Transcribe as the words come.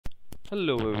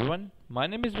Hello everyone, my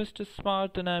name is Mr.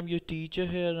 Smart and I am your teacher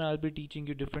here, and I'll be teaching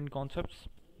you different concepts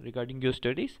regarding your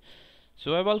studies.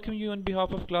 So I welcome you on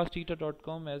behalf of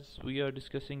ClassTeacher.com as we are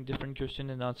discussing different question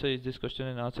and answer. Is this question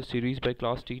and answer series by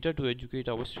Class Teacher to educate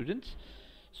our students.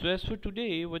 So as for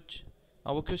today,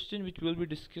 our question which we'll be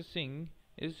discussing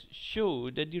is show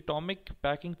that the atomic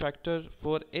packing factor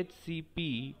for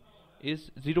HCP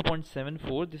is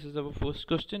 0.74. This is our first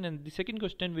question, and the second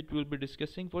question which we'll be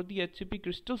discussing for the HCP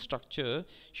crystal structure,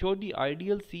 show the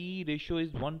ideal CE ratio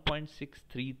is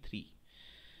 1.633.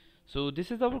 So this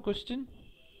is our question.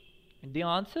 The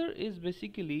answer is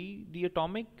basically the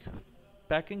atomic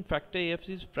packing factor AF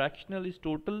is fractional is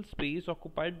total space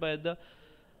occupied by the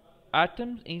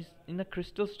atoms is in a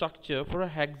crystal structure for a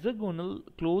hexagonal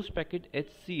closed packet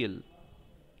HCl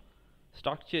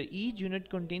structure. Each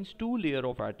unit contains two layers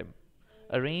of atom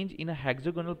arranged in a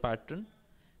hexagonal pattern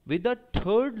with a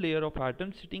third layer of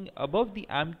atoms sitting above the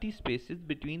empty spaces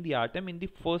between the atom in the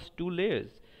first two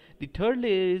layers. The third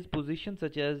layer is positioned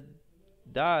such as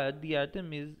that the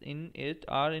atom is in it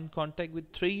are in contact with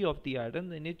three of the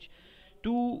atoms in each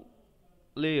two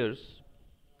layers.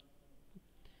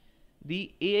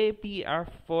 The AAPF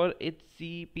for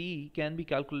HCP can be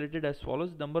calculated as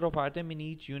follows. Number of atoms in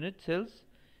each unit cells,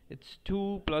 it's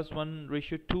 2 plus 1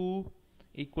 ratio 2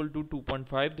 equal to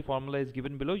 2.5. The formula is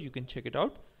given below, you can check it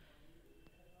out.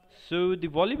 So the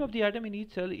volume of the atom in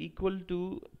each cell equal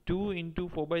to 2 into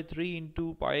 4 by 3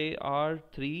 into pi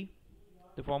r3.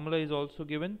 The formula is also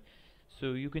given,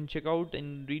 so you can check out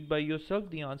and read by yourself.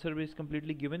 The answer is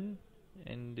completely given,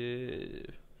 and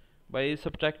by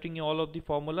subtracting all of the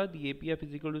formula, the APF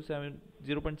is equal to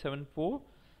 0.74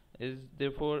 is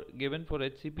therefore given for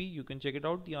HCP. You can check it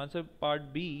out. The answer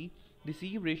part B, the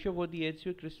CE ratio for the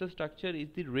HCP crystal structure is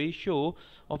the ratio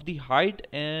of the height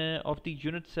of the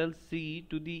unit cell C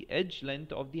to the edge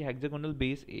length of the hexagonal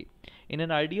base A. In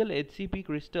an ideal HCP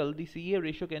crystal, the CE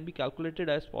ratio can be calculated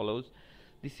as follows.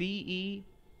 The CE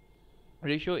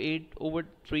ratio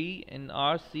 8/3 and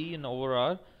RC and over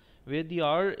R, where the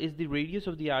R is the radius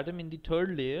of the atom in the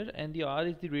third layer and the R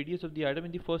is the radius of the atom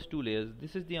in the first two layers.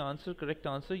 This is the answer, correct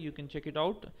answer. You can check it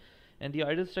out, and the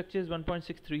ideal structure is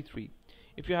 1.633.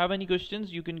 If you have any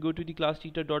questions, you can go to the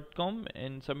classteacher.com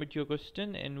and submit your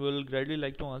question, and we'll gladly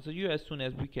like to answer you as soon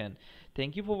as we can.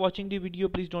 Thank you for watching the video.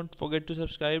 Please don't forget to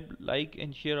subscribe, like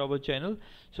and share our channel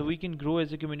so we can grow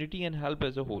as a community and help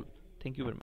as a whole. Thank you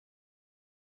very much.